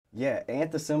Yeah,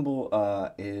 Ant the Symbol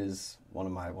is one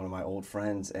of my old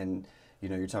friends, and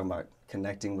you're talking about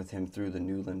connecting with him through the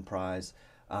Newland Prize.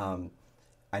 Um,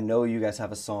 I know you guys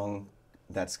have a song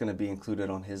that's going to be included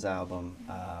on his album,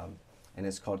 and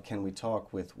it's called "Can We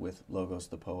Talk" with Logos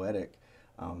the Poetic.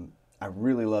 I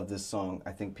really love this song.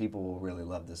 I think people will really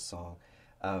love this song.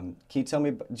 Can you tell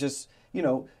me just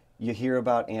you hear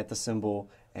about Ant the Symbol,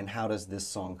 and how does this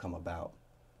song come about?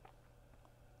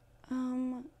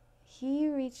 He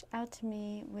reached out to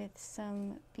me with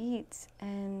some beats,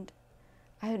 and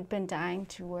I had been dying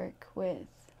to work with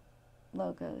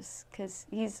Logos because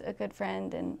he's a good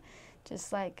friend and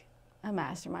just like a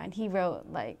mastermind. He wrote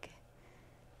like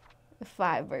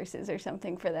 5 verses or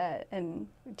something for that, and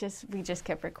we just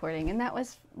kept recording, and that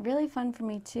was really fun for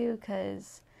me too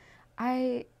because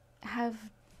I have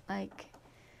like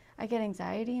I get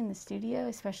anxiety in the studio,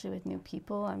 especially with new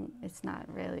people. It's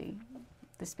not really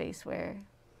the space where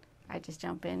I just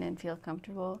jump in and feel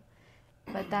comfortable.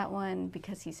 But that one,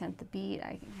 because he sent the beat,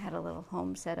 I had a little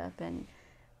home set up and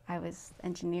I was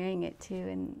engineering it too.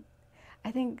 And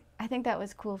I think that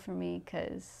was cool for me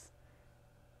because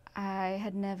I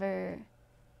had never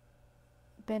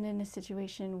been in a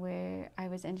situation where I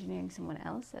was engineering someone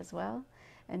else as well.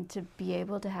 And to be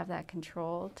able to have that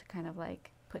control to kind of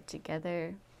like put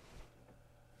together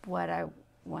what I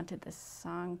wanted the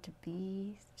song to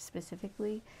be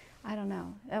specifically, I don't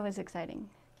know. That was exciting.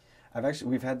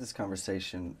 We've had this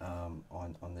conversation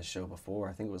on this show before.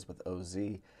 I think it was with OZ,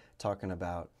 talking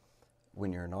about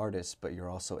when you're an artist, but you're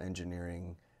also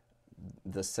engineering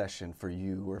the session for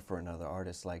you or for another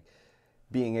artist, like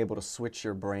being able to switch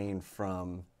your brain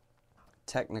from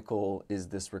technical, is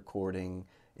this recording,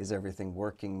 is everything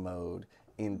working mode,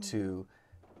 into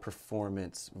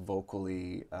performance,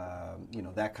 vocally,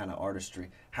 that kind of artistry.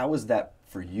 How was that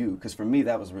for you? Because for me,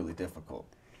 that was really difficult.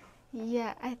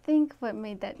 Yeah, I think what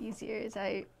made that easier is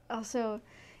I also,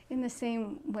 in the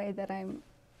same way that I'm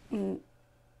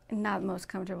not most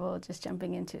comfortable just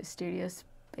jumping into a studio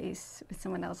space with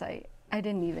someone else, I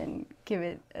didn't even give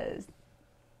it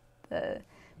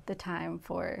the time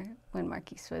for when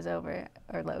Marquise was over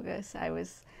or Logos. I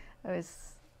was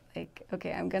like,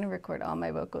 okay, I'm gonna record all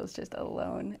my vocals just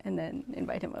alone and then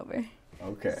invite him over.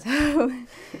 Okay. So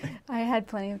I had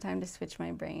plenty of time to switch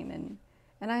my brain,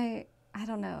 and I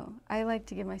don't know. I like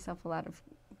to give myself a lot of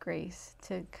grace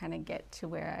to kind of get to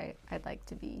where I'd like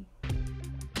to be.